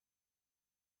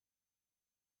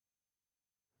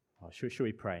Shall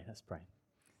we pray? Let's pray.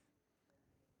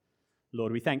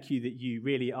 Lord, we thank you that you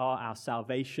really are our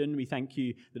salvation. We thank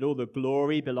you that all the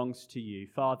glory belongs to you,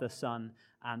 Father, Son,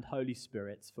 and Holy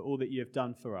Spirit, for all that you have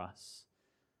done for us.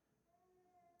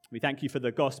 We thank you for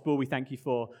the gospel. We thank you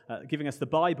for giving us the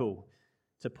Bible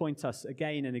to point us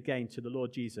again and again to the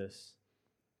Lord Jesus.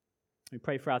 We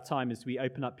pray for our time as we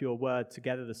open up your word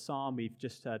together, the psalm we've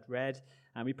just heard read,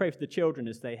 and we pray for the children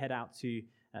as they head out to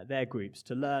their groups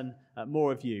to learn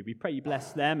more of you. We pray you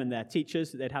bless them and their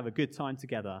teachers, that they'd have a good time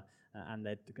together and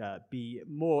they'd be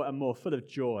more and more full of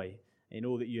joy in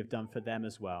all that you have done for them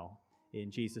as well.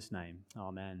 In Jesus' name,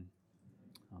 amen.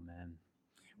 Amen.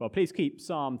 Well, please keep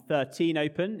Psalm 13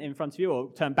 open in front of you,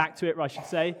 or turn back to it, I should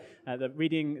say. The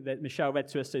reading that Michelle read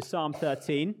to us, so Psalm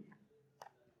 13.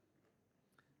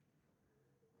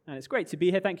 And it's great to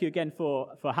be here. Thank you again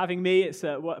for having me. It's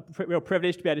a real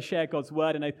privilege to be able to share God's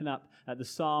word and open up the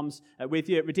Psalms with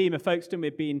you. At Redeemer Folkestone,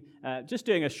 we've been just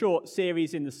doing a short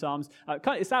series in the Psalms.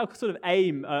 It's our sort of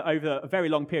aim over a very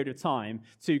long period of time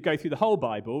to go through the whole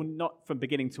Bible, not from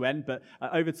beginning to end, but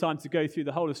over time to go through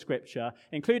the whole of Scripture,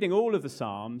 including all of the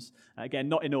Psalms. Again,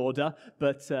 not in order,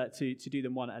 but to do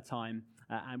them one at a time.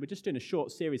 And we're just doing a short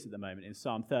series at the moment in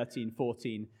Psalm 13,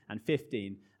 14, and 15.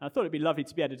 And I thought it'd be lovely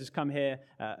to be able to just come here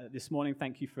this morning.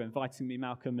 Thank you for inviting me,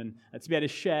 Malcolm, and to be able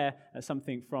to share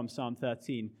something from Psalm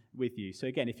 13 with you. So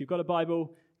again, if you've got a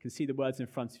Bible, you can see the words in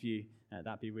front of you.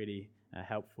 That'd be really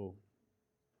helpful.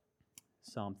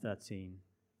 Psalm 13.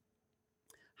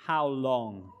 How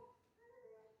long?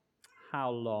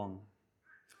 How long?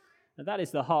 Now that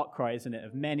is the heart cry, isn't it,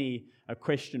 of many a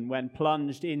Christian when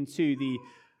plunged into the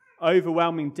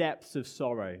overwhelming depths of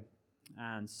sorrow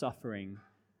and suffering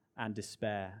and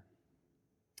despair.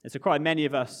 It's a cry many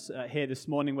of us here this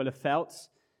morning will have felt.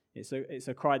 It's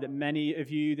a cry that many of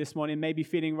you this morning may be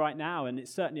feeling right now, and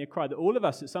it's certainly a cry that all of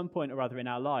us at some point or other in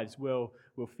our lives will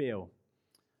feel.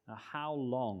 How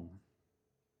long?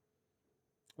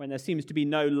 When there seems to be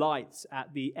no light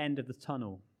at the end of the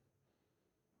tunnel.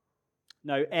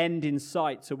 No end in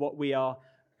sight to what we are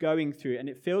going through, and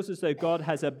it feels as though God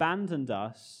has abandoned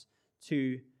us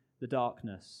to the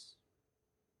darkness.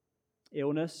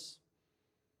 Illness,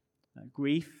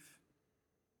 grief,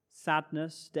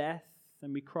 sadness, death,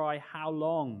 and we cry, how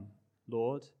long,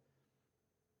 Lord?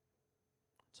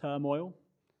 Turmoil,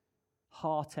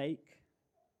 heartache,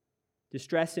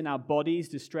 distress in our bodies,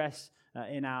 distress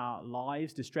in our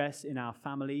lives, distress in our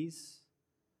families.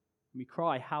 We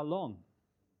cry, how long?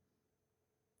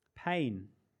 Pain,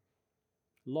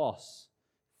 loss,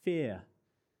 fear,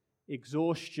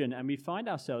 exhaustion, and we find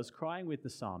ourselves crying with the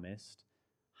psalmist,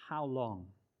 how long,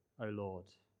 O Lord?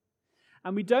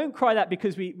 And we don't cry that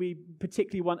because we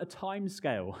particularly want a time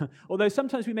scale, although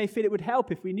sometimes we may feel it would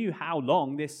help if we knew how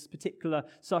long this particular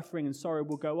suffering and sorrow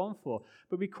will go on for.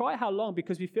 But we cry how long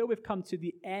because we feel we've come to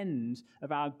the end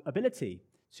of our ability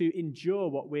to endure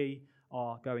what we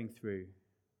are going through.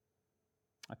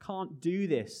 I can't do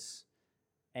this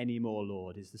anymore,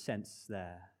 Lord, is the sense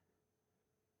there.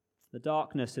 The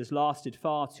darkness has lasted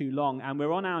far too long, and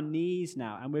we're on our knees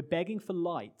now, and we're begging for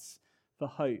light, for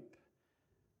hope,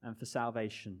 and for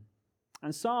salvation.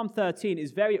 And Psalm 13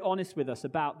 is very honest with us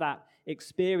about that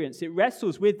experience. It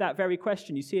wrestles with that very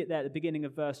question. You see it there at the beginning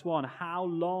of verse 1. How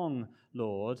long,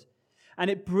 Lord? And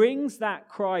it brings that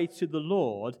cry to the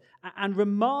Lord, and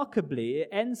remarkably, it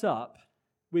ends up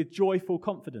with joyful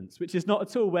confidence, which is not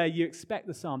at all where you expect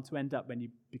the psalm to end up when you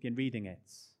begin reading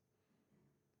it.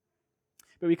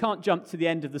 But we can't jump to the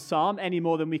end of the psalm any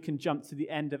more than we can jump to the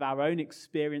end of our own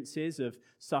experiences of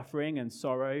suffering and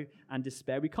sorrow and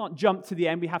despair. We can't jump to the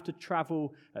end. We have to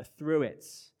travel through it.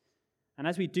 And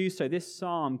as we do so, this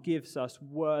psalm gives us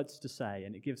words to say,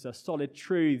 and it gives us solid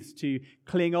truths to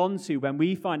cling on to when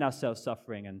we find ourselves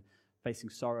suffering and facing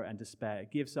sorrow and despair.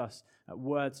 It gives us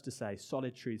words to say,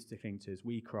 solid truths to cling to as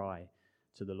we cry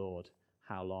to the Lord,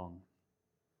 how long?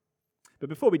 But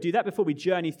before we do that, before we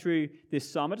journey through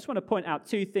this psalm, I just want to point out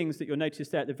two things that you'll notice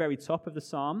there at the very top of the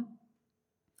psalm.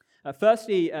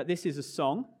 Firstly, this is a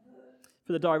song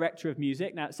for the director of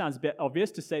music. Now, it sounds a bit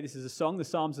obvious to say this is a song. The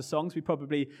psalms are songs. We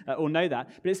probably all know that.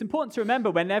 But it's important to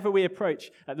remember whenever we approach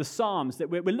the psalms that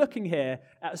we're looking here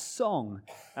at a song.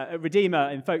 At Redeemer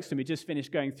in Folkestone, we just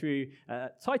finished going through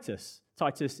Titus.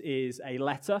 Titus is a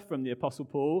letter from the Apostle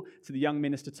Paul to the young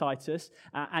minister Titus.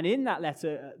 And in that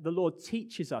letter, the Lord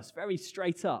teaches us very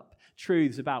straight up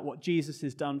truths about what Jesus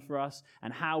has done for us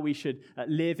and how we should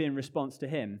live in response to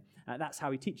him. That's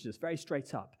how he teaches us, very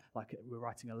straight up. Like we're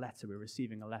writing a letter, we're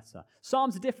receiving a letter.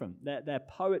 Psalms are different. They're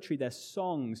poetry, they're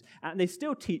songs. And they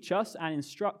still teach us and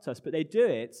instruct us, but they do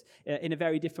it in a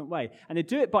very different way. And they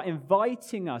do it by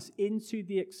inviting us into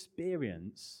the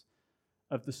experience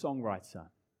of the songwriter.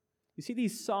 You see,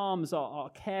 these psalms are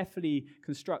carefully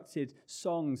constructed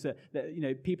songs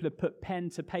that people have put pen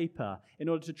to paper in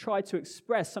order to try to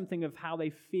express something of how they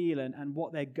feel and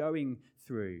what they're going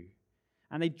through.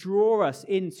 And they draw us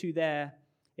into their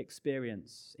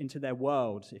experience, into their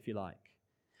world, if you like.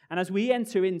 And as we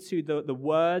enter into the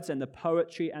words and the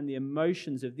poetry and the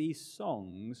emotions of these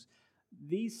songs,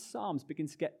 these psalms begin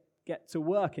to get to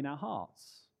work in our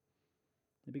hearts.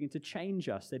 They begin to change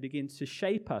us. They begin to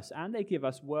shape us, and they give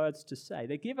us words to say.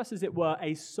 They give us, as it were,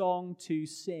 a song to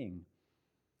sing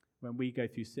when we go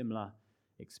through similar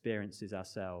experiences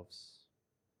ourselves.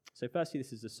 So firstly,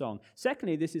 this is a song.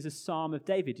 Secondly, this is a Psalm of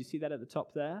David. Do you see that at the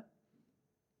top there?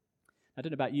 I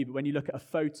don't know about you, but when you look at a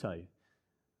photo,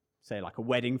 say like a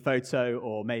wedding photo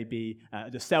or maybe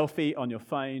the selfie on your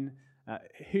phone,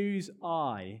 whose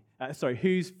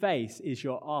face is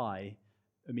your eye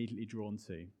immediately drawn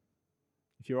to?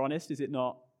 If you're honest, is it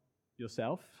not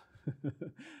yourself?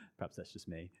 Perhaps that's just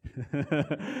me.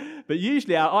 But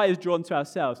usually our eye is drawn to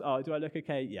ourselves. Oh, do I look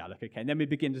okay? Yeah, I look okay. And then we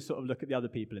begin to sort of look at the other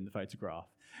people in the photograph.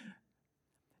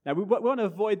 Now, we want to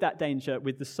avoid that danger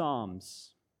with the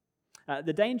Psalms.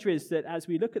 The danger is that as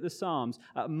we look at the Psalms,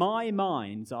 my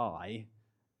mind's eye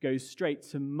goes straight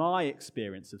to my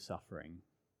experience of suffering.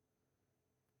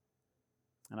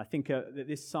 And I think that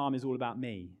this psalm is all about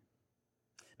me.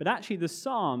 But actually the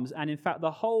Psalms, and in fact the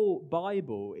whole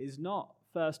Bible, is not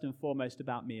first and foremost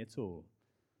about me at all.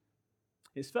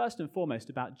 It's first and foremost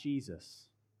about Jesus.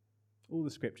 All the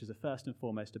scriptures are first and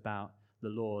foremost about the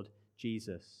Lord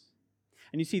Jesus.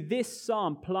 And you see, this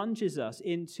psalm plunges us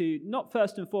into not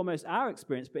first and foremost our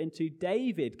experience, but into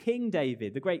David, King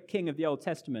David, the great king of the Old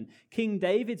Testament, King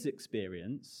David's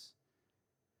experience.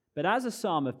 But as a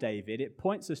psalm of David, it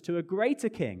points us to a greater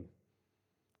king.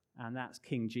 And that's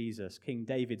King Jesus, King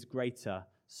David's greater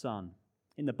son.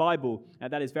 In the Bible,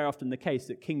 that is very often the case,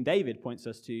 that King David points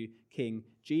us to King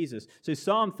Jesus. So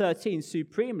Psalm 13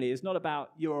 supremely is not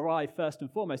about you or I first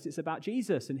and foremost. It's about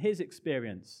Jesus and his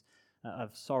experience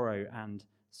of sorrow and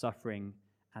suffering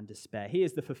and despair. He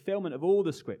is the fulfillment of all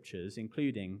the scriptures,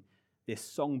 including this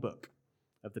songbook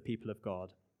of the people of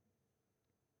God.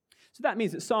 So that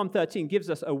means that Psalm 13 gives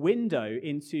us a window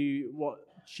into what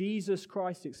Jesus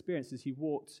Christ experienced as he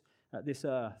walked this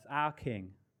earth, our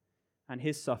King, and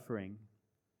his suffering.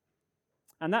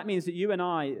 And that means that you and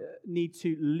I need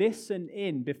to listen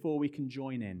in before we can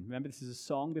join in. Remember, this is a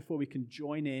song. Before we can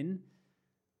join in,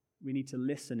 we need to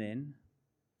listen in.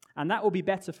 And that will be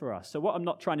better for us. So what I'm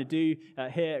not trying to do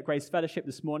here at Grace Fellowship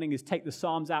this morning is take the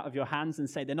Psalms out of your hands and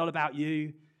say they're not about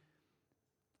you,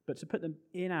 but to put them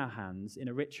in our hands in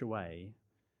a richer way.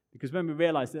 Because when we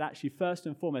realize that actually first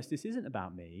and foremost, this isn't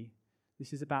about me,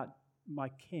 this is about my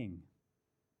King,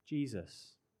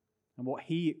 Jesus, and what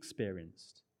he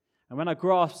experienced. And when I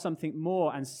grasp something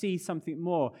more and see something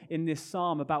more in this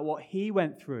psalm about what he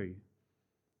went through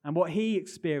and what he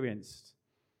experienced,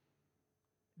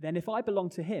 then if I belong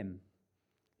to him,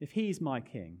 if he's my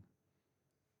King,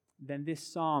 then this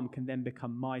psalm can then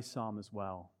become my psalm as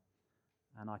well.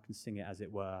 And I can sing it, as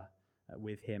it were,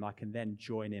 with him. I can then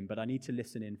join in, but I need to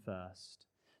listen in first.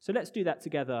 So let's do that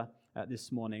together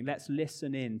this morning. Let's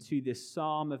listen in to this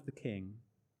psalm of the King.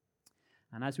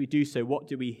 And as we do so, what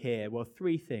do we hear? Well,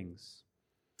 three things.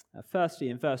 Firstly,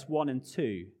 in verse 1 and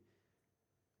 2,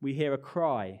 we hear a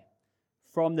cry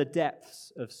from the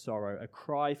depths of sorrow, a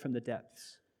cry from the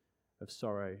depths of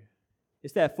sorrow.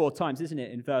 It's there 4 times, isn't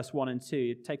it, in verse 1 and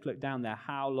 2? Take a look down there.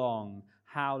 How long?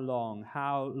 How long?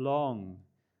 How long?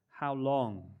 How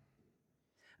long?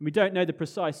 And we don't know the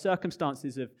precise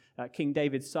circumstances of King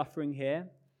David's suffering here,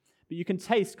 but you can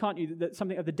taste, can't you, that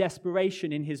something of the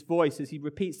desperation in his voice as he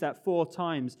repeats that 4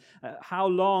 times. How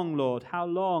long, Lord? How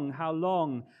long? How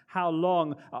long? How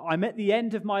long? I'm at the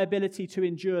end of my ability to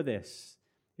endure this,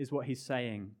 is what he's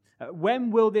saying.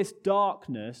 When will this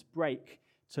darkness break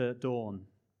to dawn?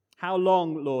 How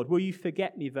long, Lord? Will you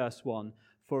forget me, verse 1,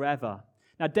 forever?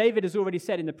 Now, David has already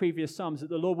said in the previous Psalms that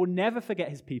the Lord will never forget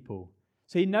his people.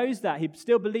 So he knows that. He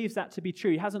still believes that to be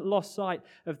true. He hasn't lost sight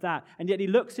of that. And yet he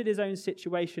looks at his own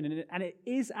situation, and it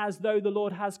is as though the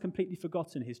Lord has completely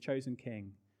forgotten his chosen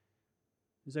king.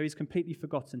 As though he's completely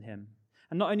forgotten him.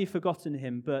 And not only forgotten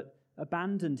him, but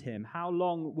abandoned him. How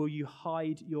long will you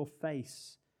hide your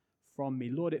face from me?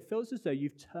 Lord, it feels as though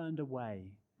you've turned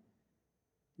away.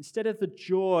 Instead of the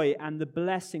joy and the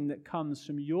blessing that comes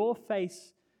from your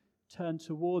face turned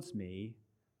towards me,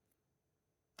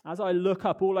 as I look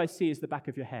up, all I see is the back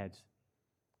of your head,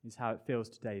 is how it feels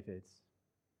to David.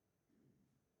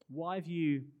 Why have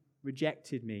you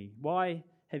rejected me? Why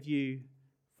have you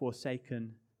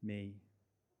forsaken me?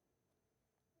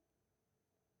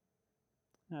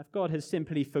 Now, if God has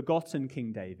simply forgotten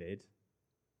King David,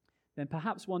 then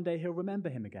perhaps one day he'll remember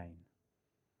him again.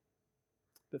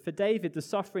 But for David, the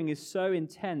suffering is so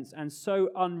intense and so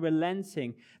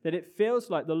unrelenting that it feels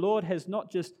like the Lord has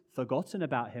not just forgotten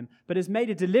about him, but has made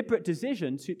a deliberate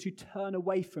decision to turn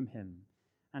away from him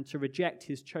and to reject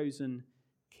his chosen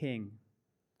king.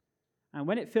 And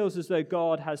when it feels as though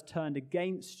God has turned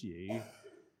against you,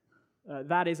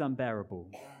 that is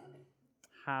unbearable.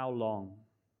 How long?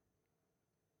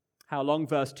 How long,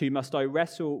 verse 2, must I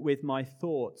wrestle with my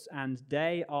thoughts and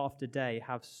day after day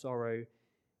have sorrow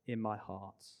in my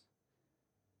heart?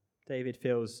 David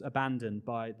feels abandoned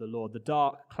by the Lord. The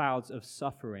dark clouds of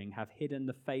suffering have hidden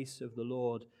the face of the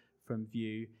Lord from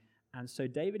view. And so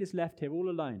David is left here all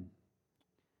alone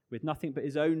with nothing but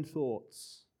his own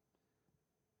thoughts,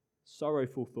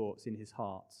 sorrowful thoughts in his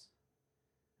heart.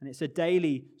 And it's a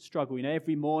daily struggle.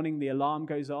 Every morning the alarm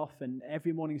goes off, and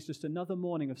every morning is just another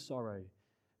morning of sorrow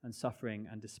and suffering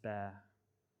and despair.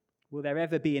 Will there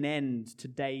ever be an end to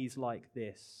days like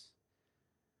this?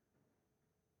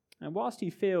 And whilst he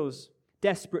feels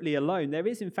desperately alone, there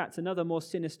is in fact another more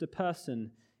sinister person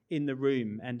in the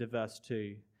room, end of verse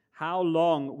 2. How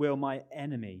long will my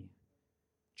enemy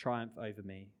triumph over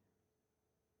me?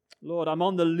 Lord, I'm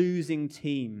on the losing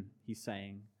team, he's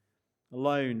saying.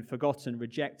 Alone, forgotten,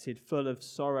 rejected, full of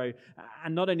sorrow.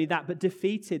 And not only that, but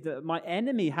defeated. That my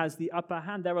enemy has the upper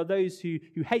hand. There are those who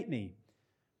hate me,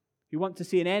 who want to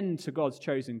see an end to God's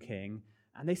chosen king,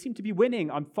 and they seem to be winning.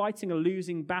 I'm fighting a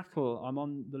losing battle. I'm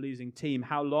on the losing team.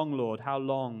 How long, Lord? How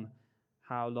long?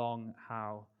 How long?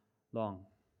 How long?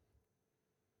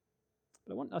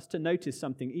 But I want us to notice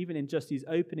something, even in just these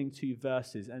opening 2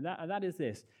 verses, and that is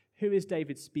this. Who is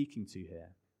David speaking to here?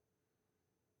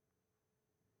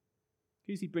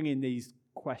 Who's he bringing these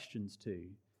questions to?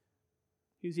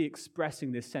 Who's he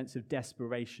expressing this sense of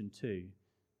desperation to? Do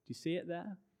you see it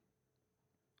there?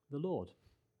 The Lord.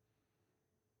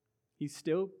 He's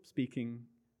still speaking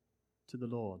to the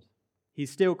Lord.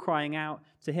 He's still crying out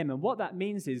to him. And what that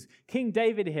means is King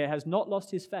David here has not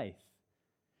lost his faith.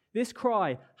 This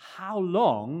cry, how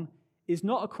long, is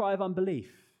not a cry of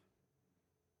unbelief.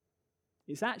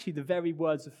 It's actually the very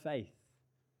words of faith,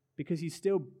 because he's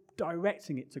still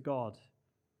directing it to God.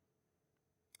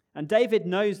 And David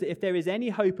knows that if there is any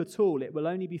hope at all, it will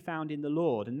only be found in the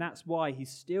Lord, and that's why he's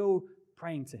still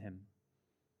praying to him.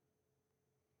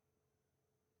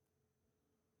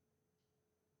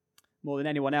 More than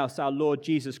anyone else, our Lord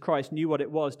Jesus Christ knew what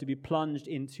it was to be plunged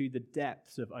into the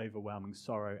depths of overwhelming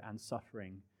sorrow and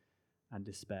suffering and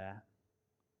despair.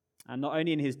 And not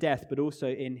only in his death, but also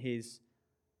in his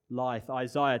life.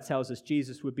 Isaiah tells us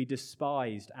Jesus would be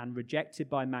despised and rejected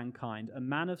by mankind, a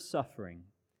man of suffering,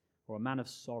 or a man of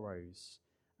sorrows,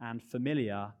 and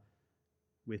familiar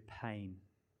with pain.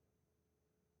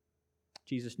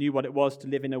 Jesus knew what it was to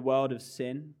live in a world of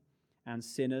sin and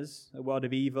sinners, a world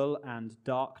of evil and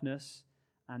darkness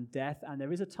and death. And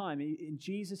there is a time in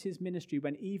Jesus' ministry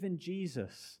when even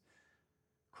Jesus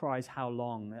cries, how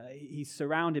long? He's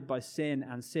surrounded by sin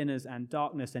and sinners and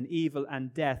darkness and evil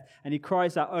and death. And he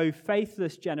cries out, oh,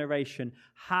 faithless generation,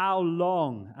 how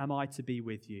long am I to be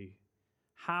with you?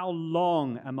 How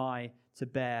long am I to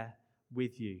bear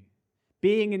with you?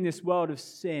 Being in this world of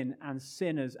sin and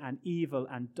sinners and evil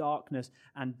and darkness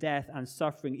and death and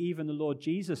suffering, even the Lord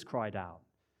Jesus cried out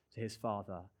to his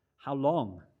Father, how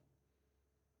long?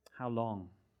 How long?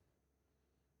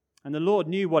 And the Lord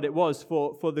knew what it was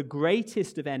for the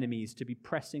greatest of enemies to be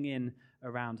pressing in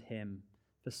around him,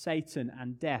 for Satan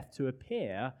and death to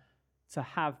appear to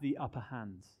have the upper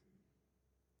hand.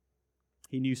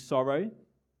 He knew sorrow.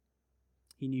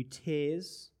 He knew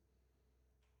tears.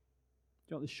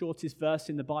 Do you know what the shortest verse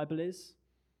in the Bible is?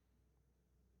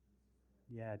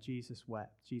 Yeah, Jesus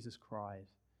wept. Jesus cried.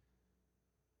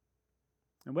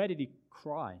 And where did he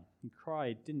cry? He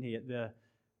cried, didn't he, at the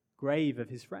grave of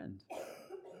his friend,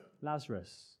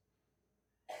 Lazarus.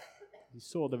 He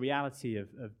saw the reality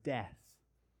of death.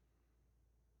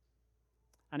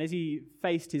 And as he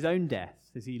faced his own death,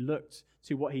 as he looked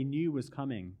to what he knew was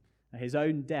coming, his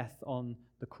own death on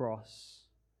the cross,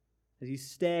 as he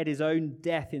stared his own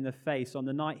death in the face on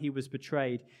the night he was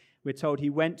betrayed, we're told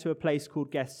he went to a place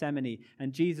called Gethsemane,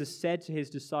 and Jesus said to his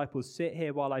disciples, sit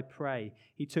here while I pray.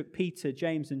 He took Peter,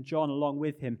 James, and John along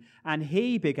with him, and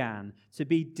he began to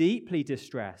be deeply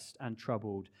distressed and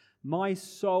troubled. My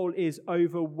soul is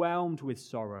overwhelmed with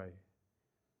sorrow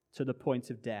to the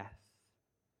point of death.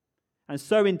 And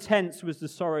so intense was the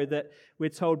sorrow that we're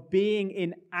told, being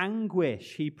in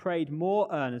anguish, he prayed more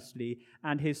earnestly,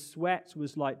 and his sweat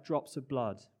was like drops of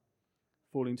blood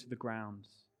falling to the ground.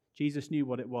 Jesus knew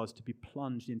what it was to be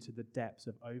plunged into the depths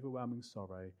of overwhelming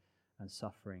sorrow and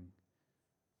suffering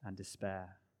and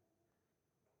despair.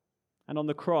 And on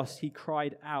the cross, he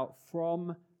cried out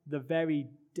from the very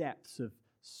depths of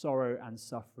sorrow and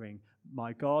suffering,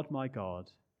 my God,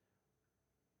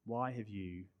 why have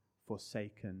you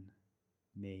forsaken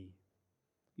me?"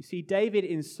 You see, David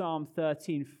in Psalm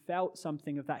 13 felt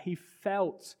something of that. He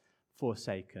felt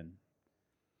forsaken.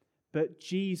 But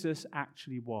Jesus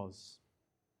actually was.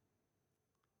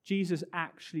 Jesus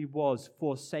actually was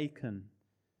forsaken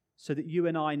so that you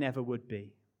and I never would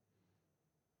be.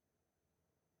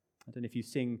 I don't know if you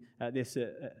sing this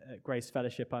at Grace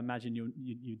Fellowship. I imagine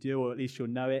you do, or at least you'll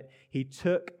know it. He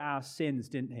took our sins,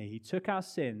 didn't he? He took our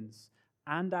sins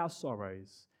and our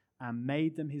sorrows and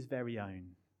made them his very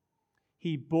own.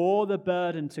 He bore the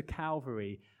burden to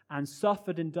Calvary and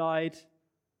suffered and died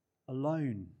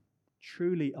alone,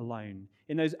 truly alone.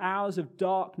 In those hours of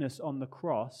darkness on the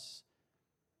cross,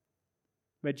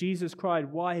 where Jesus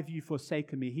cried, "Why have you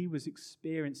forsaken me?" he was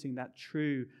experiencing that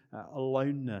true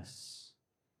aloneness,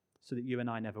 so that you and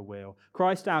I never will.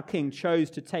 Christ our King chose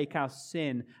to take our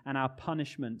sin and our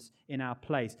punishment in our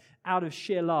place, out of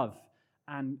sheer love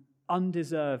and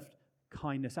undeserved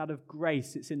kindness, out of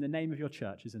grace. It's in the name of your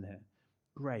church, isn't it?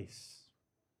 Grace.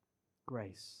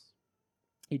 Grace.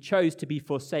 He chose to be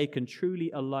forsaken, truly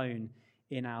alone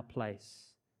in our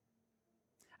place.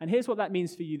 And here's what that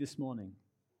means for you this morning.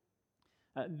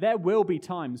 There will be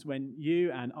times when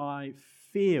you and I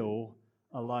feel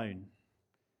alone.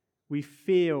 We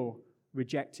feel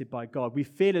rejected by God. We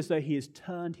feel as though he has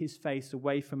turned his face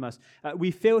away from us. We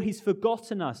feel he's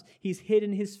forgotten us. He's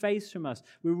hidden his face from us.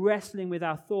 We're wrestling with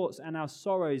our thoughts and our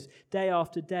sorrows day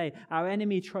after day. Our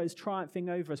enemy tries triumphing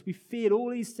over us. We feel all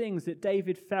these things that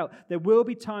David felt. There will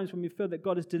be times when we feel that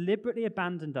God has deliberately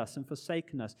abandoned us and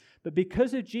forsaken us. But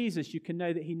because of Jesus, you can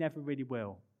know that he never really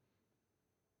will.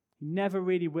 He never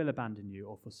really will abandon you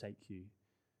or forsake you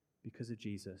because of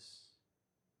Jesus.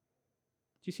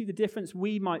 Do you see the difference?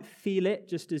 We might feel it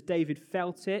just as David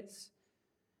felt it,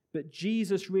 but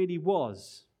Jesus really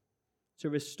was to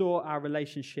restore our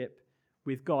relationship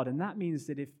with God. And that means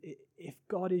that if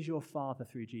God is your Father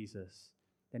through Jesus,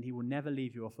 then he will never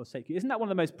leave you or forsake you. Isn't that one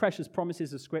of the most precious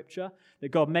promises of Scripture that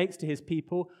God makes to his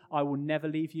people? I will never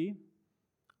leave you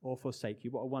or forsake you.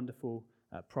 What a wonderful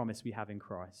promise we have in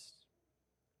Christ.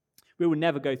 We will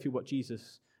never go through what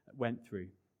Jesus went through.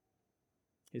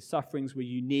 His sufferings were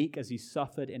unique as he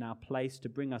suffered in our place to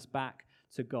bring us back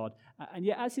to God. And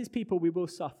yet, as his people, we will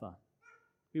suffer.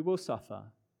 We will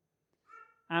suffer.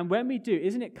 And when we do,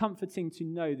 isn't it comforting to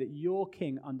know that your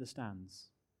King understands?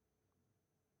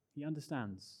 He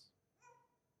understands.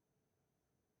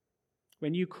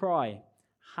 When you cry,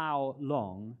 "How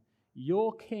long?"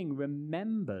 your King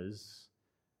remembers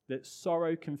that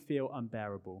sorrow can feel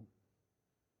unbearable.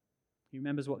 He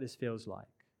remembers what this feels like.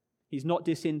 He's not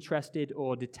disinterested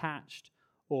or detached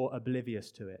or oblivious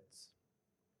to it.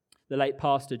 The late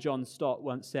pastor John Stott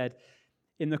once said,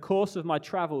 "In the course of my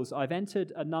travels, I've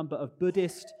entered a number of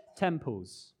Buddhist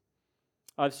temples.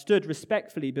 I've stood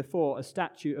respectfully before a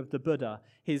statue of the Buddha,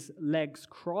 his legs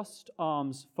crossed,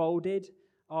 arms folded,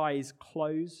 eyes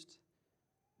closed,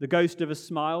 the ghost of a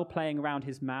smile playing around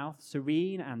his mouth,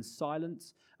 serene and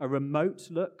silent, a remote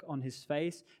look on his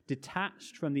face,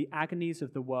 detached from the agonies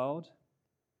of the world.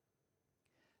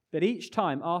 But each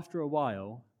time, after a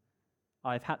while,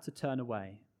 I've had to turn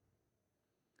away.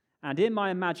 And in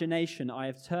my imagination, I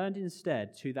have turned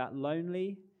instead to that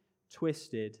lonely,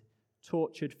 twisted,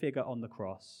 tortured figure on the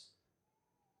cross.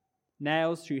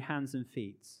 Nails through hands and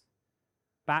feet,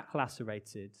 back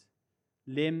lacerated,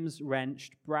 limbs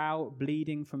wrenched, brow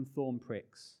bleeding from thorn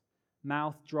pricks,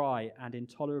 mouth dry and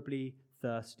intolerably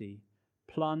thirsty,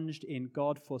 plunged in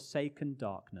God-forsaken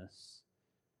darkness.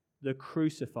 The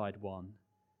crucified one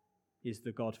is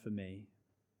the God for me."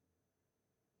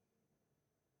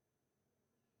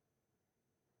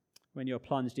 When you're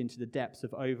plunged into the depths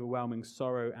of overwhelming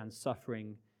sorrow and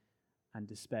suffering and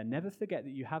despair, never forget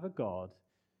that you have a God,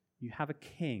 you have a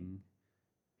King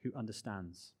who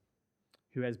understands,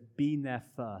 who has been there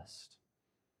first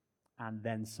and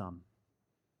then some,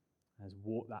 has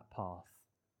walked that path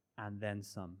and then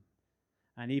some.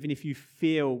 And even if you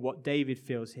feel what David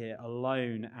feels here,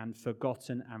 alone and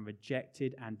forgotten and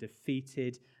rejected and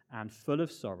defeated and full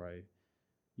of sorrow,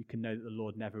 you can know that the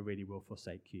Lord never really will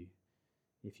forsake you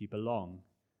if you belong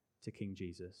to King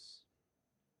Jesus.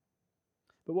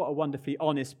 But what a wonderfully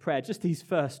honest prayer. Just these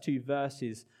first two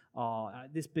verses are,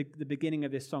 the beginning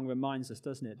of this song reminds us,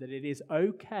 doesn't it, that it is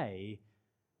okay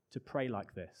to pray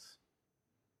like this.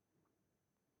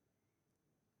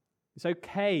 It's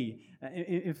okay.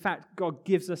 In fact, God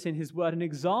gives us in his word an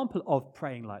example of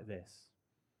praying like this.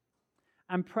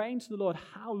 And praying to the Lord,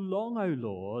 how long, O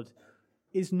Lord,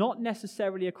 is not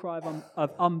necessarily a cry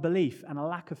of unbelief and a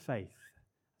lack of faith.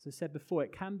 As I said before,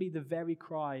 it can be the very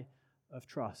cry of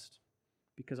trust,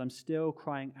 because I'm still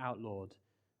crying out, Lord,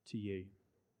 to you.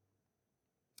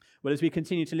 Well, as we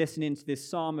continue to listen into this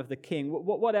psalm of the king,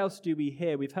 what else do we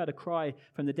hear? We've heard a cry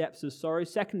from the depths of sorrow.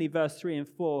 Secondly, verse 3 and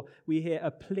 4, we hear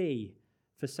a plea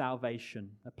for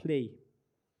salvation. A plea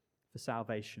for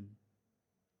salvation.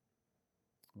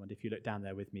 I wonder if you look down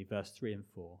there with me, verse 3 and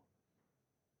 4.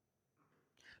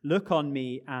 Look on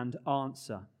me and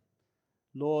answer,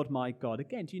 Lord my God.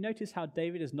 Again, do you notice how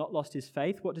David has not lost his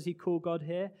faith? What does he call God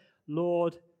here?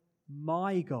 Lord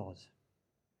my God.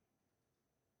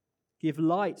 Give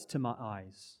light to my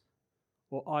eyes,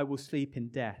 or I will sleep in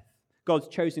death. God's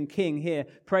chosen king here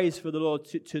prays for the Lord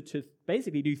to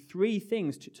basically do three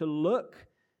things: to look,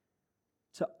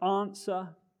 to answer,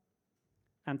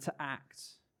 and to act.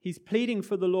 He's pleading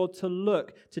for the Lord to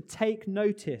look, to take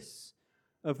notice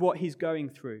of what he's going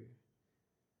through.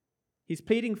 He's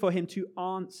pleading for him to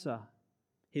answer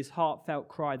his heartfelt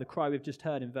cry, the cry we've just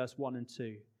heard in verse 1 and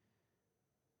 2.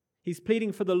 He's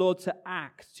pleading for the Lord to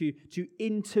act, to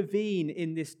intervene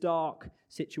in this dark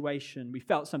situation. We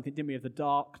felt something, didn't we, of the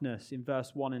darkness in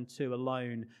verse 1 and 2,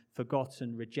 alone,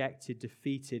 forgotten, rejected,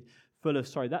 defeated, full of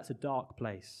sorrow. That's a dark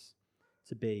place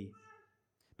to be.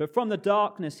 But from the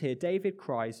darkness here, David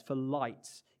cries for light.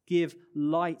 Give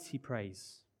light, he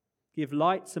prays. Give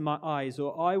light to my eyes,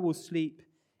 or I will sleep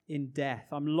in death.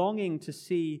 I'm longing to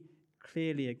see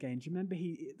clearly again. Do you remember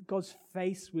God's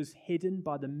face was hidden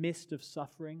by the mist of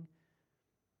suffering?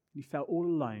 He felt all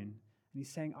alone. And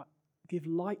he's saying, give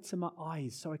light to my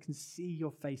eyes so I can see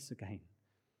your face again.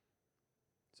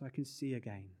 So I can see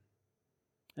again.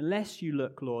 Unless you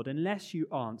look, Lord, unless you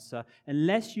answer,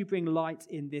 unless you bring light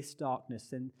in this darkness,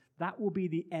 then that will be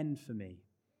the end for me,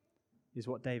 is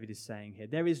what David is saying here.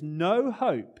 There is no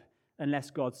hope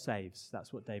unless God saves.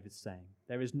 That's what David's saying.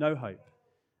 There is no hope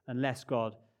unless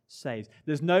God saves.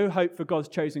 There's no hope for God's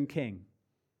chosen king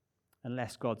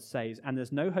unless God saves. And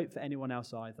there's no hope for anyone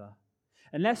else either.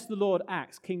 Unless the Lord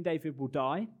acts, King David will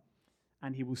die,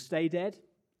 and he will stay dead,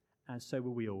 and so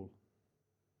will we all.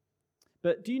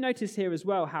 But do you notice here as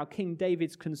well how King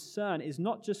David's concern is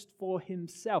not just for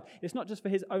himself. It's not just for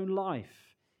his own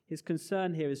life. His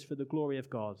concern here is for the glory of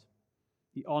God,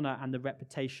 the honor and the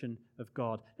reputation of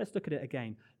God. Let's look at it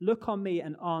again. Look on me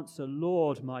and answer,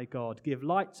 Lord my God. Give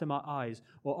light to my eyes,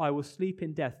 or I will sleep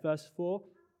in death. Verse 4,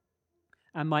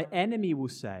 and my enemy will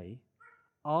say,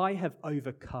 I have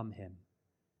overcome him,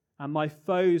 and my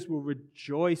foes will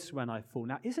rejoice when I fall.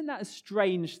 Now, isn't that a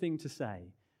strange thing to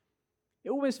say? It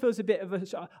always feels a bit of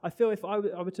I feel if I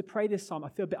were to pray this psalm, I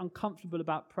feel a bit uncomfortable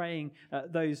about praying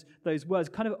those words.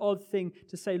 Kind of odd thing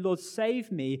to say, Lord,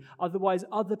 save me, otherwise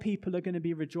other people are going to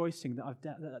be rejoicing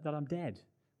that I'm dead.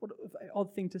 What an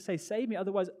odd thing to say, save me,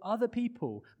 otherwise other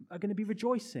people are going to be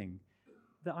rejoicing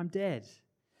that I'm dead.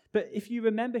 But if you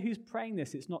remember who's praying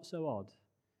this, it's not so odd.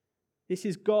 This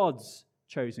is God's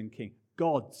chosen king.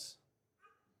 God's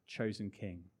chosen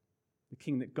king. The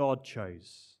king that God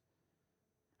chose.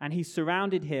 And he's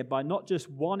surrounded here by not just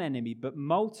one enemy, but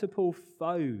multiple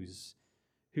foes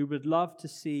who would love to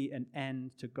see an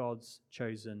end to God's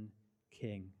chosen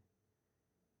king.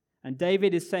 And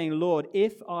David is saying, Lord,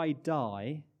 if I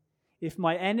die, if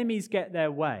my enemies get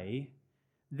their way,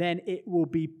 then it will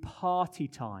be party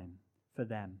time for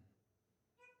them.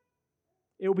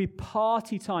 It will be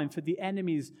party time for the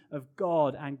enemies of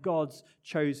God and God's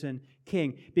chosen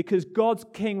king, because God's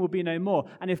king will be no more.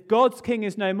 And if God's king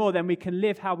is no more, then we can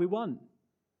live how we want.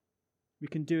 We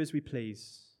can do as we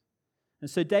please. And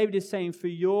so David is saying, for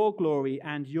your glory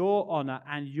and your honor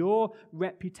and your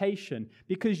reputation,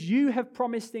 because you have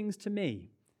promised things to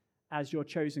me as your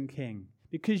chosen king,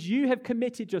 because you have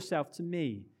committed yourself to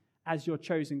me as your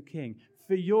chosen king,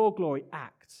 for your glory,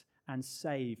 act and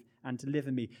save and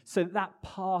deliver me, so that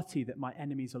party that my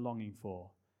enemies are longing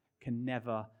for can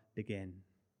never begin.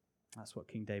 That's what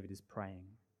King David is praying.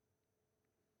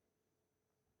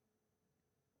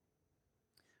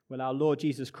 Well, our Lord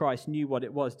Jesus Christ knew what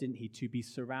it was, didn't he, to be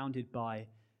surrounded by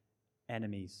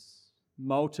enemies,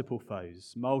 multiple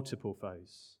foes,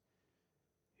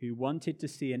 who wanted to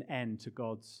see an end to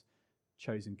God's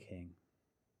chosen king.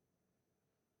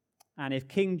 And if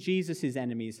King Jesus'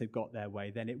 enemies had got their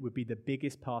way, then it would be the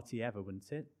biggest party ever,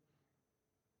 wouldn't it?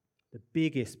 The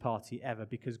biggest party ever,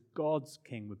 because God's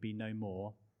king would be no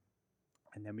more,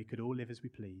 and then we could all live as we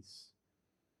please.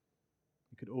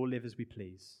 We could all live as we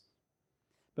please.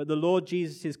 But the Lord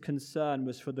Jesus' concern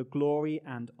was for the glory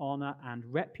and honor and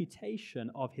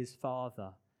reputation of his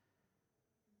Father.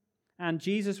 And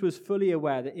Jesus was fully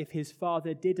aware that if his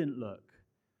Father didn't look,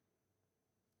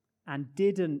 and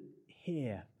didn't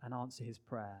hear and answer his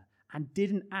prayer and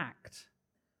didn't act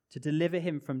to deliver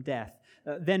him from death,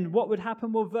 then what would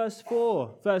happen? Well, verse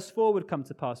 4 would come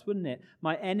to pass, wouldn't it?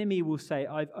 My enemy will say,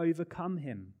 I've overcome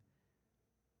him,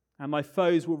 and my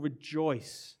foes will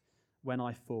rejoice when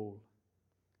I fall.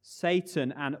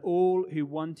 Satan and all who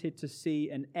wanted to see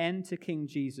an end to King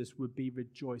Jesus would be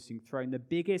rejoicing, throwing the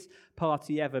biggest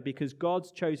party ever, because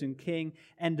God's chosen king,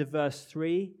 end of verse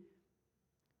 3,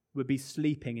 would be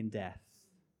sleeping in death,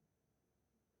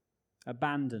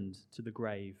 abandoned to the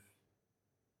grave.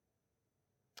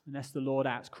 Unless the Lord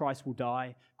acts, Christ will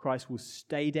die, Christ will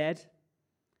stay dead,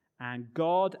 and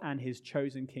God and his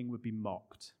chosen king would be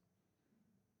mocked.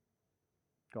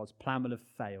 God's plan will have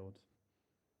failed.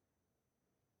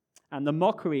 And the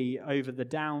mockery over the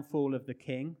downfall of the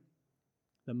king,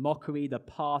 the mockery, the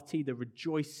party, the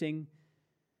rejoicing,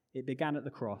 it began at the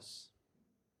cross.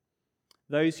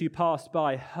 Those who passed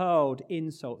by hurled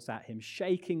insults at him,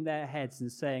 shaking their heads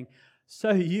and saying,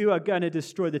 so you are going to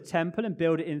destroy the temple and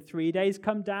build it in 3 days?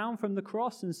 Come down from the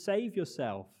cross and save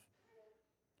yourself.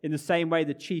 In the same way,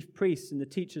 the chief priests and the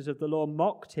teachers of the law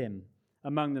mocked him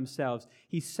among themselves.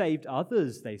 He saved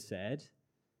others, they said,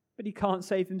 but he can't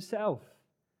save himself.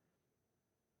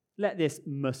 Let this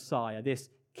Messiah, this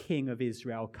King of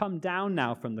Israel, come down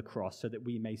now from the cross so that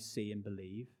we may see and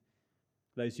believe.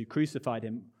 Those who crucified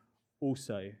him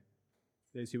also,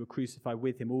 those who were crucified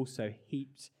with him also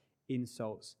heaped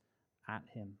insults at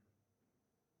him.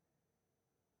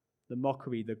 The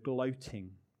mockery, the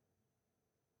gloating,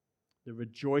 the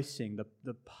rejoicing,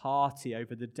 the party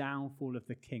over the downfall of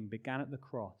the king began at the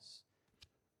cross.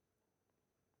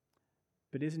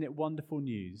 But isn't it wonderful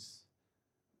news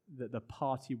that the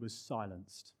party was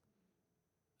silenced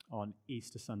on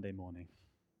Easter Sunday morning?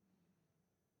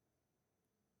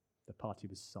 The party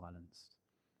was silenced.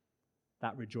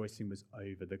 That rejoicing was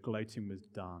over. The gloating was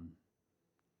done.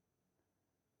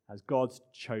 As God's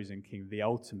chosen king, the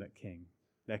ultimate king,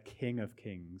 the King of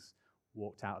Kings,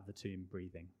 walked out of the tomb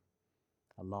breathing,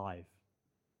 alive,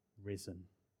 risen.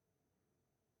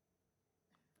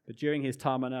 But during his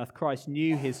time on earth, Christ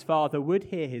knew his Father would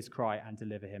hear his cry and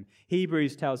deliver him.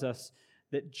 Hebrews tells us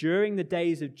that during the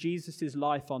days of Jesus'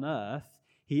 life on earth,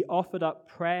 he offered up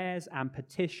prayers and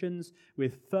petitions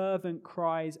with fervent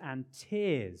cries and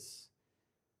tears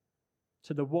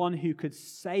to the one who could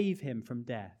save him from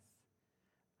death.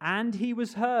 And he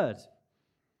was heard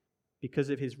because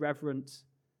of his reverent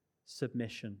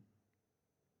submission.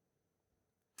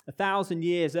 1,000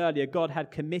 years earlier, God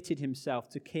had committed himself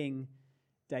to King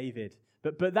David.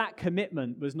 But that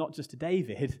commitment was not just to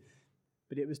David,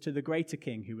 but it was to the greater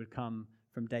king who would come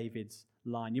from David's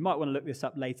line. You might want to look this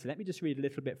up later. Let me just read a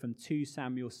little bit from 2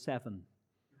 Samuel 7.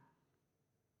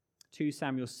 2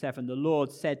 Samuel 7, the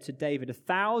Lord said to David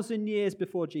 1,000 years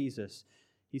before Jesus,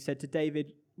 he said to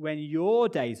David, when your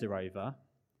days are over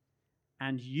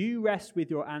and you rest with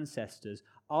your ancestors,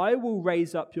 I will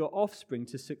raise up your offspring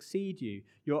to succeed you,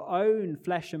 your own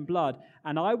flesh and blood,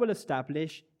 and I will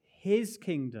establish his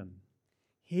kingdom.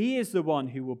 He is the one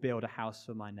who will build a house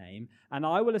for my name, and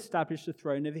I will establish the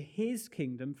throne of his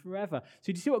kingdom forever.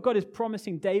 So do you see what God is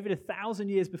promising David 1,000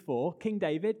 years before? King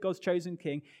David, God's chosen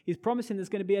king, he's promising there's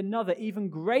going to be another, even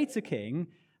greater king,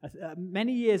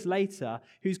 many years later,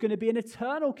 who's going to be an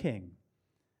eternal king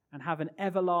and have an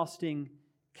everlasting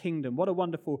kingdom. What a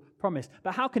wonderful promise.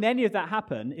 But how can any of that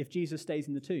happen if Jesus stays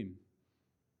in the tomb?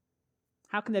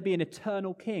 How can there be an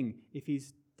eternal king if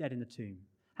he's dead in the tomb?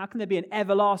 How can there be an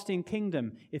everlasting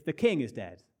kingdom if the king is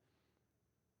dead?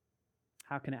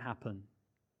 How can it happen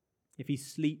if he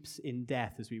sleeps in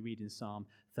death, as we read in Psalm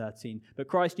 13? But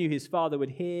Christ knew his Father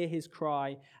would hear his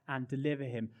cry and deliver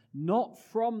him, not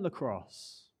from the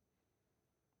cross.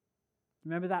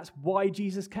 Remember, that's why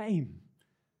Jesus came,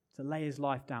 to lay his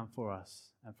life down for us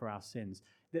and for our sins.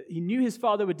 That he knew his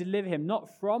Father would deliver him,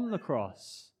 not from the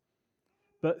cross,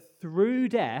 but through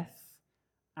death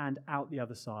and out the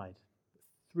other side.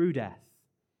 Through death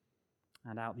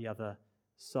and out the other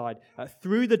side.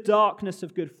 Through the darkness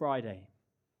of Good Friday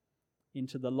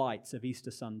into the lights of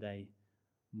Easter Sunday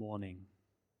morning.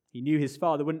 He knew his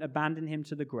Father wouldn't abandon him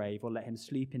to the grave or let him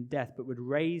sleep in death, but would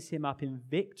raise him up in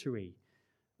victory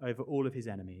over all of his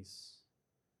enemies.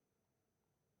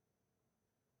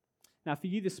 Now, for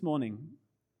you this morning,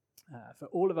 for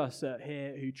all of us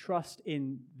here who trust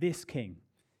in this King,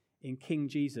 in King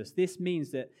Jesus, this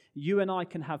means that you and I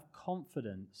can have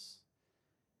confidence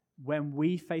when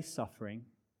we face suffering,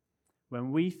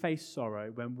 when we face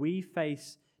sorrow, when we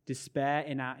face despair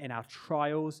in our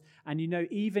trials, and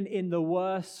even in the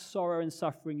worst sorrow and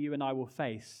suffering you and I will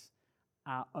face,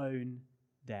 our own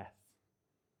death.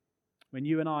 When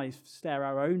you and I stare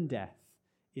our own death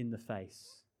in the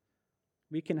face.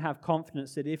 We can have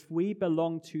confidence that if we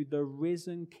belong to the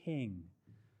risen King,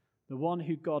 the one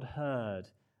who God heard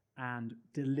and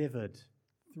delivered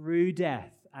through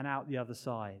death and out the other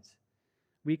side,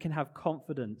 we can have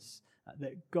confidence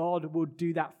that God will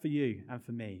do that for you and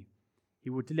for me. He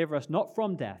will deliver us not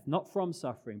from death, not from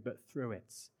suffering, but through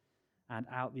it and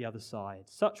out the other side.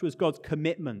 Such was God's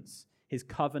commitments, his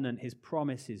covenant, his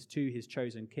promises to his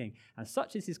chosen King. And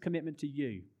such is his commitment to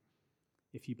you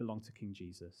if you belong to King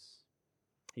Jesus.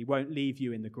 He won't leave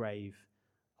you in the grave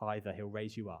either. He'll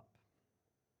raise you up.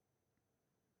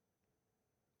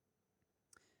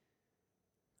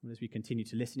 And as we continue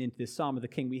to listen into this Psalm of the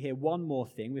King, we hear one more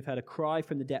thing. We've heard a cry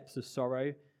from the depths of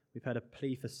sorrow. We've heard a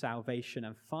plea for salvation.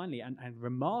 And finally, and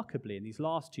remarkably, in these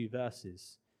last two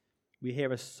verses, we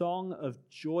hear a song of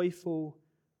joyful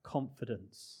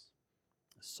confidence.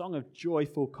 A song of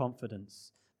joyful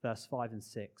confidence, verse 5 and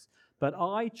 6. But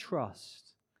I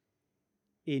trust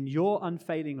in your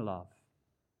unfailing love.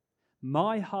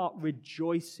 My heart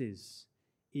rejoices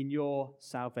in your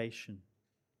salvation.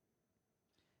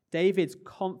 David's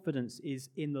confidence is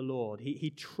in the Lord. He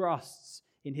trusts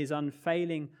in his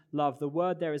unfailing love. The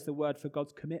word there is the word for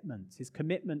God's commitment. His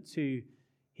commitment to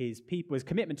his people, his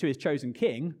commitment to his chosen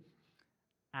king,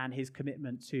 and his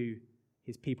commitment to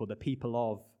his people, the people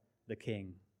of the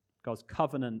king. God's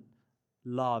covenant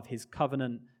love, his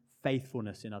covenant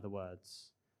faithfulness, in other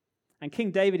words. And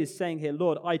King David is saying here,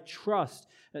 Lord, I trust,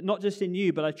 not just in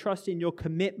you, but I trust in your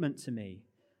commitment to me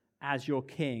as your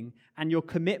king, and your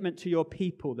commitment to your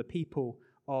people, the people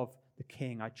of the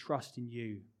king. I trust in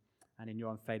you and in your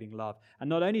unfailing love. And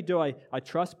not only do I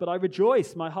trust, but I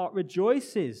rejoice. My heart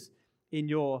rejoices in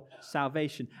your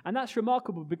salvation. And that's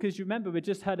remarkable because you remember we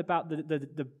just heard about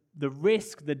the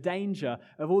risk, the danger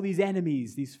of all these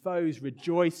enemies, these foes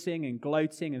rejoicing and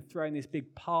gloating and throwing this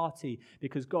big party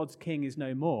because God's king is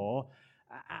no more.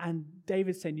 And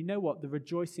David's saying, you know what? The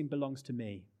rejoicing belongs to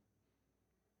me.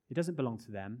 It doesn't belong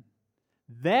to them.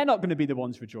 They're not going to be the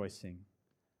ones rejoicing.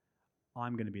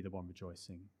 I'm going to be the one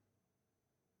rejoicing.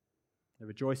 The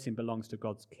rejoicing belongs to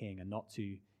God's king and not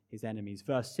to his enemies.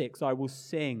 Verse 6, I will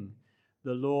sing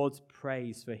the Lord's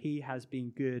praise, for he has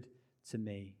been good to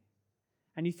me.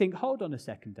 And you think, hold on a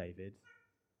second, David.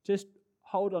 Just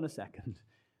hold on a second.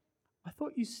 I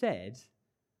thought you said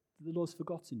that the Lord's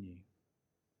forgotten you.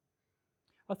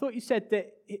 I thought you said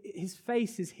that his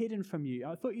face is hidden from you.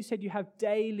 I thought you said you have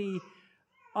daily,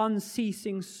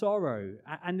 unceasing sorrow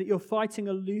and that you're fighting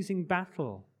a losing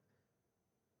battle.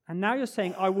 And now you're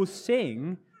saying, I will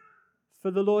sing,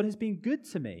 for the Lord has been good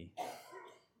to me.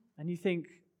 And you think,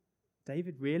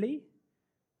 David, really?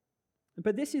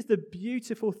 But this is the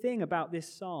beautiful thing about this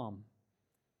psalm.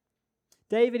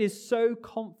 David is so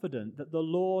confident that the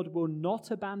Lord will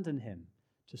not abandon him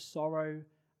to sorrow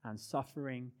and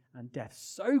suffering and death.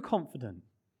 So confident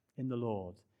in the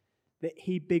Lord that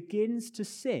he begins to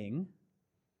sing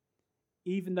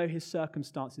even though his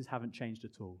circumstances haven't changed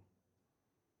at all.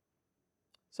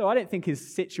 So I don't think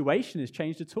his situation has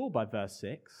changed at all by verse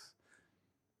 6.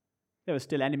 There are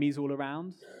still enemies all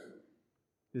around.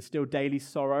 There's still daily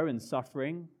sorrow and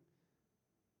suffering.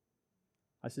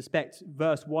 I suspect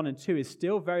verse 1 and 2 is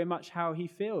still very much how he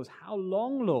feels. How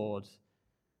long, Lord?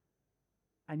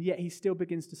 And yet he still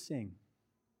begins to sing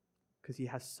because he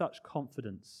has such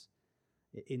confidence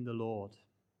in the Lord.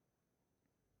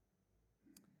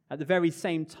 At the very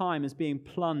same time as being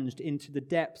plunged into the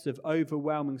depths of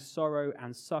overwhelming sorrow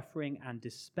and suffering and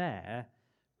despair,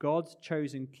 God's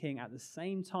chosen king at the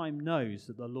same time knows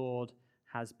that the Lord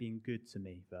has been good to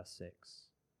me, verse 6.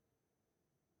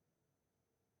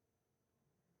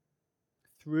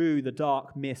 Through the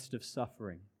dark mist of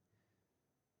suffering,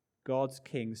 God's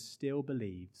king still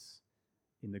believes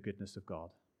in the goodness of God.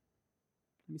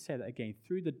 Let me say that again.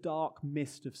 Through the dark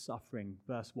mist of suffering,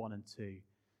 verse 1 and 2,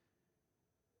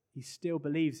 he still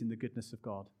believes in the goodness of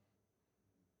God.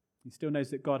 He still knows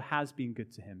that God has been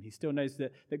good to him. He still knows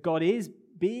that God is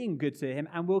being good to him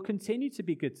and will continue to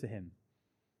be good to him.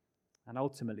 And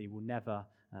ultimately will never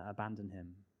abandon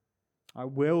him. I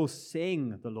will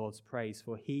sing the Lord's praise,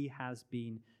 for he has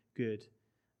been good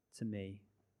to me.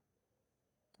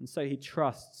 And so he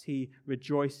trusts, he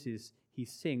rejoices, he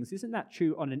sings. Isn't that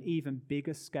true on an even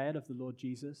bigger scale of the Lord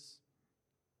Jesus?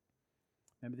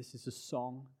 Remember, this is a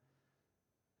song.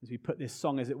 As we put this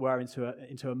song, as it were,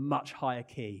 into a much higher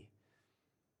key.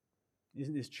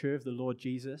 Isn't this true of the Lord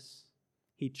Jesus?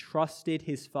 He trusted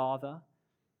his Father.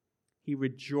 He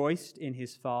rejoiced in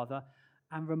his Father.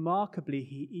 And remarkably,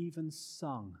 he even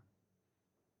sung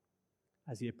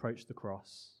as he approached the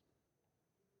cross.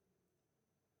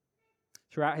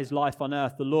 throughout his life on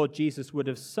earth, the Lord Jesus would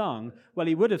have sung, well,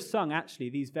 he would have sung actually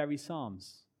these very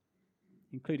psalms,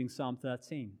 including Psalm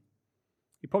 13.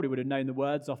 He probably would have known the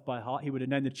words off by heart. He would have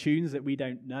known the tunes that we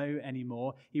don't know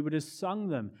anymore. He would have sung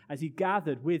them as he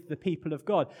gathered with the people of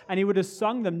God. And he would have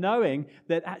sung them knowing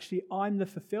that actually I'm the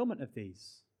fulfillment of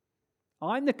these.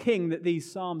 I'm the king that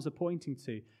these psalms are pointing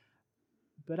to.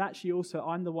 But actually also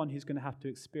I'm the one who's going to have to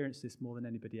experience this more than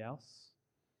anybody else.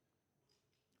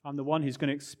 I'm the one who's going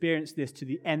to experience this to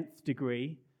the nth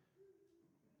degree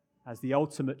as the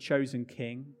ultimate chosen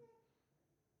king.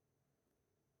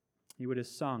 He would have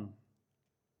sung.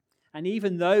 And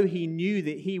even though he knew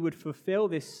that he would fulfill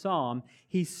this psalm,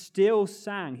 he still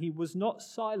sang. He was not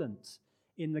silent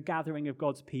in the gathering of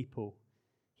God's people.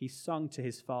 He sung to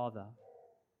his Father.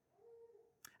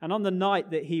 And on the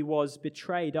night that he was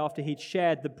betrayed, after he'd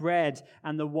shared the bread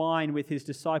and the wine with his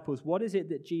disciples, what is it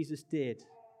that Jesus did?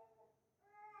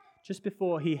 Just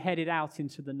before he headed out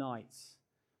into the night,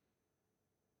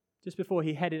 just before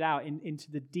he headed out into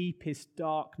the deepest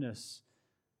darkness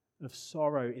of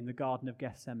sorrow in the Garden of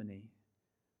Gethsemane,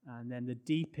 and then the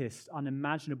deepest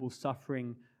unimaginable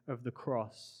suffering of the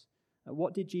cross,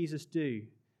 what did Jesus do?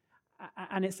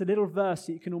 And it's a little verse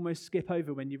that you can almost skip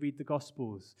over when you read the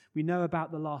Gospels. We know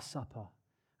about the Last Supper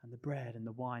and the bread and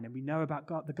the wine, and we know about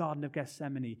the Garden of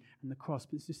Gethsemane and the cross,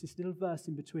 but it's just this little verse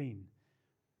in between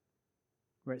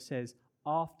where it says,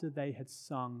 after they had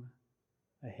sung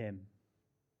a hymn,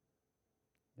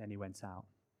 then he went out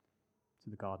to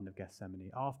the Garden of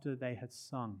Gethsemane. After they had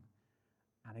sung.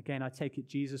 And again, I take it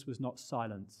Jesus was not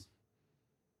silent,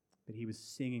 but he was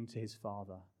singing to his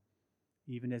Father,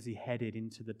 even as he headed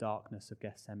into the darkness of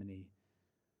Gethsemane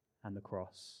and the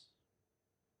cross.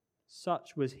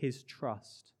 Such was his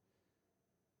trust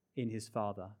in his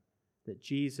Father that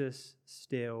Jesus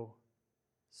still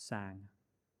sang.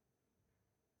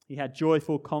 He had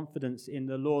joyful confidence in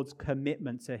the Lord's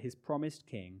commitment to his promised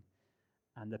king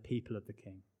and the people of the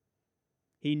king.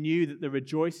 He knew that the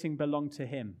rejoicing belonged to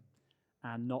him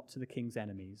and not to the king's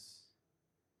enemies.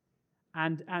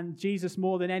 And Jesus,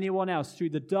 more than anyone else,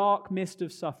 through the dark mist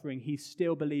of suffering, he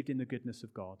still believed in the goodness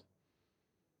of God.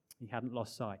 He hadn't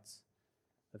lost sight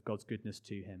of God's goodness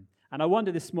to him. And I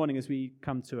wonder this morning as we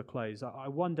come to a close, I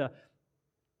wonder,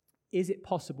 is it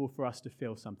possible for us to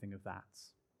feel something of that?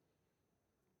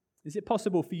 Is it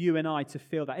possible for you and I to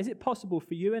feel that? Is it possible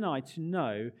for you and I to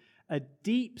know a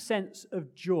deep sense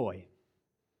of joy,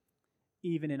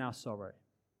 even in our sorrow?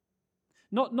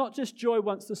 Not just joy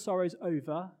once the sorrow's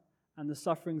over and the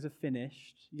sufferings are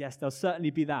finished. Yes, there'll certainly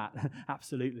be that.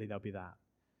 Absolutely, there'll be that.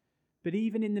 But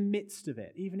even in the midst of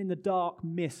it, even in the dark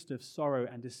mist of sorrow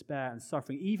and despair and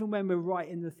suffering, even when we're right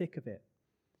in the thick of it,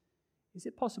 is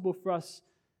it possible for us,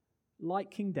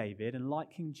 like King David and like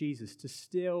King Jesus, to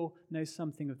still know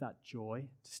something of that joy,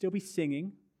 to still be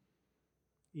singing,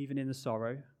 even in the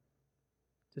sorrow,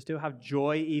 to still have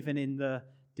joy, even in the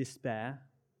despair,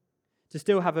 to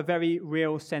still have a very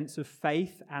real sense of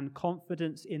faith and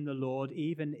confidence in the Lord,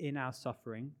 even in our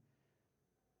suffering?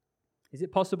 Is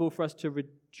it possible for us to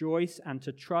rejoice and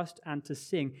to trust and to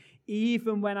sing,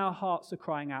 even when our hearts are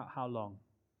crying out, how long?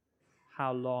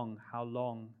 How long? How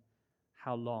long?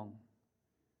 How long?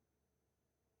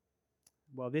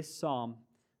 Well, this psalm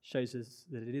shows us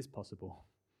that it is possible.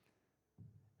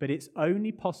 But it's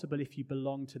only possible if you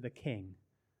belong to the King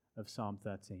of Psalm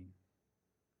 13.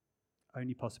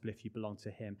 Only possible if you belong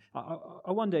to him.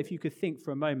 I wonder if you could think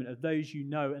for a moment of those you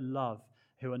know and love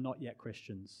who are not yet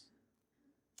Christians.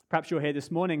 Perhaps you're here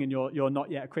this morning and you're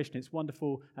not yet a Christian. It's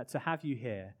wonderful to have you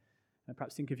here. And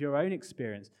perhaps think of your own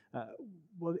experience.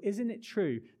 Well, isn't it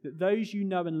true that those you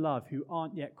know and love who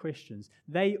aren't yet Christians,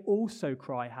 they also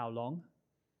cry, how long?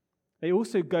 They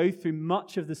also go through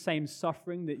much of the same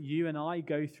suffering that you and I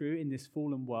go through in this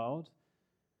fallen world.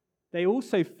 They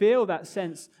also feel that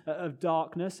sense of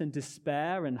darkness and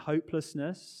despair and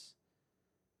hopelessness.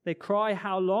 They cry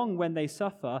how long when they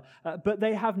suffer, but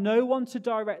they have no one to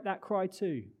direct that cry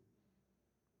to.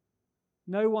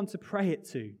 No one to pray it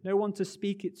to, no one to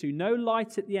speak it to, no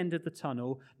light at the end of the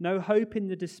tunnel, no hope in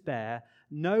the despair,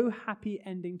 no happy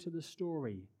ending to the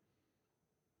story.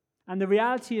 And the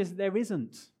reality is there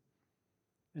isn't,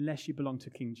 unless you belong to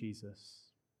King Jesus,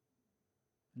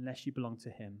 unless you belong to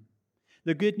him.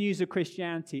 The good news of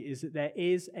Christianity is that there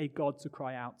is a God to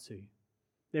cry out to.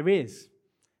 There is.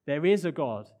 There is a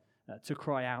God to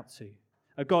cry out to.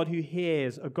 A God who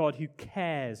hears, a God who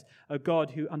cares, a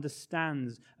God who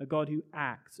understands, a God who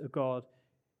acts, a God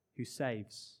who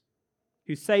saves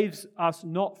us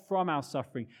not from our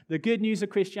suffering. The good news of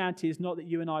Christianity is not that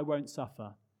you and I won't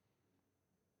suffer.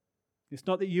 It's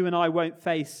not that you and I won't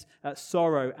face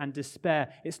sorrow and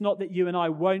despair. It's not that you and I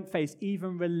won't face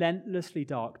even relentlessly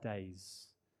dark days,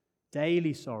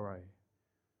 daily sorrow.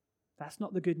 That's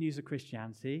not the good news of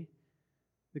Christianity.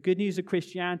 The good news of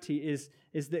Christianity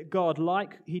is that God,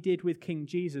 like he did with King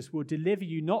Jesus, will deliver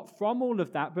you not from all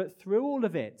of that, but through all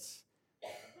of it,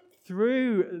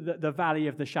 through the valley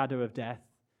of the shadow of death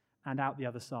and out the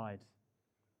other side,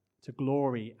 to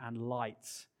glory and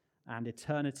light and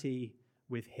eternity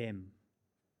with him.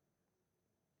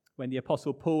 When the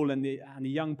Apostle Paul and the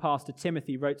young pastor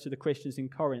Timothy wrote to the Christians in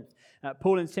Corinth,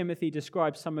 Paul and Timothy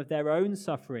described some of their own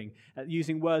suffering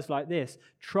using words like this: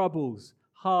 troubles,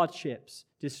 hardships,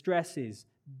 distresses,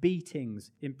 beatings,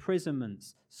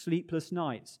 imprisonments, sleepless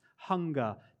nights,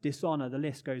 hunger, dishonor, the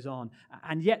list goes on.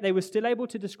 And yet they were still able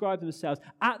to describe themselves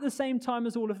at the same time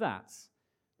as all of that.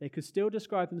 They could still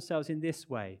describe themselves in this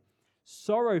way: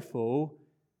 sorrowful,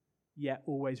 yet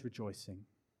always rejoicing.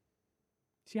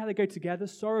 See how they go together?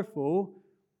 Sorrowful,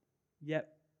 yet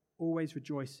always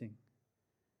rejoicing.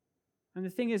 And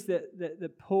the thing is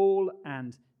that Paul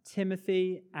and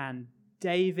Timothy and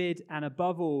David and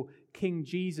above all King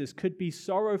Jesus could be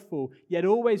sorrowful, yet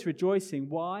always rejoicing.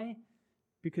 Why?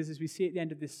 Because as we see at the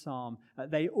end of this psalm,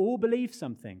 they all believed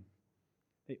something.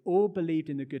 They all believed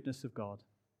in the goodness of God.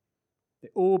 They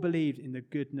all believed in the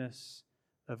goodness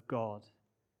of God.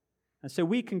 And so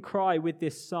we can cry with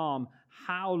this psalm,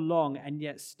 how long, and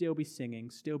yet still be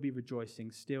singing, still be rejoicing,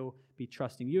 still be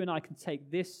trusting. You and I can take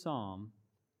this psalm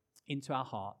into our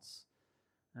hearts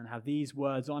and have these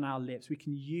words on our lips. We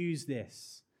can use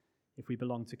this if we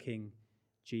belong to King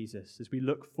Jesus as we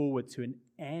look forward to an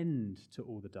end to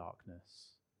all the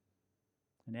darkness,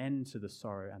 an end to the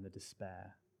sorrow and the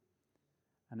despair.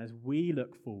 And as we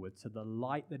look forward to the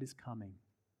light that is coming,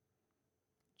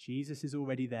 Jesus is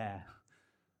already there.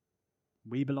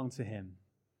 We belong to him.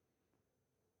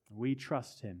 We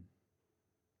trust him.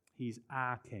 He's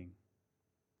our King.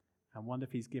 And wonder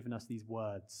if he's given us these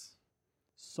words,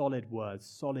 solid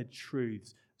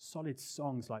truths, solid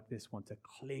songs like this one to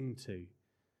cling to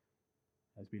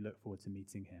as we look forward to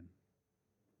meeting him.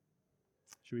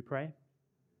 Should we pray?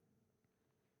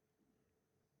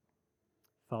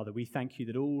 Father, we thank you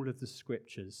that all of the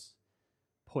scriptures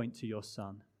point to your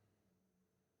Son.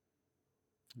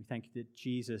 We thank you that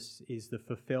Jesus is the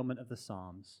fulfillment of the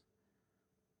Psalms.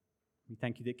 We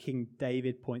thank you that King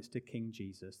David points to King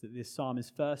Jesus, that this psalm is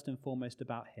first and foremost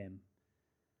about him.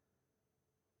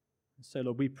 And so,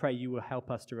 Lord, we pray you will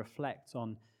help us to reflect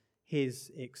on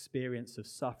his experience of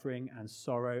suffering and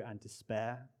sorrow and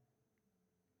despair,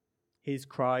 his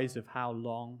cries of how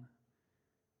long,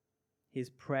 his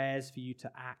prayers for you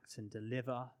to act and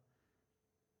deliver,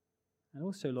 and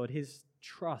also, Lord, his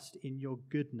trust in your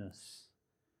goodness.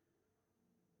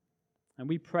 And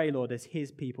we pray, Lord, as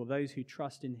his people, those who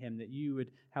trust in him, that you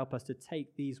would help us to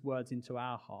take these words into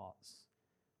our hearts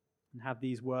and have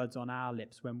these words on our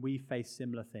lips when we face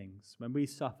similar things, when we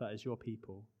suffer as your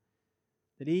people,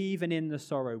 that even in the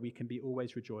sorrow we can be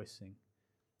always rejoicing,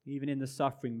 even in the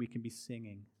suffering we can be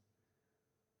singing,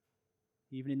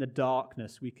 even in the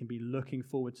darkness we can be looking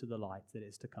forward to the light that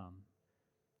is to come.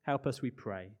 Help us, we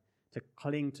pray, to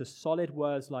cling to solid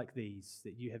words like these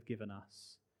that you have given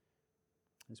us,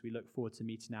 as we look forward to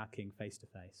meeting our King face to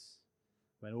face,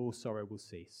 when all sorrow will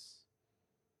cease.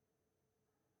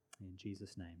 In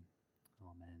Jesus' name,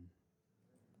 amen.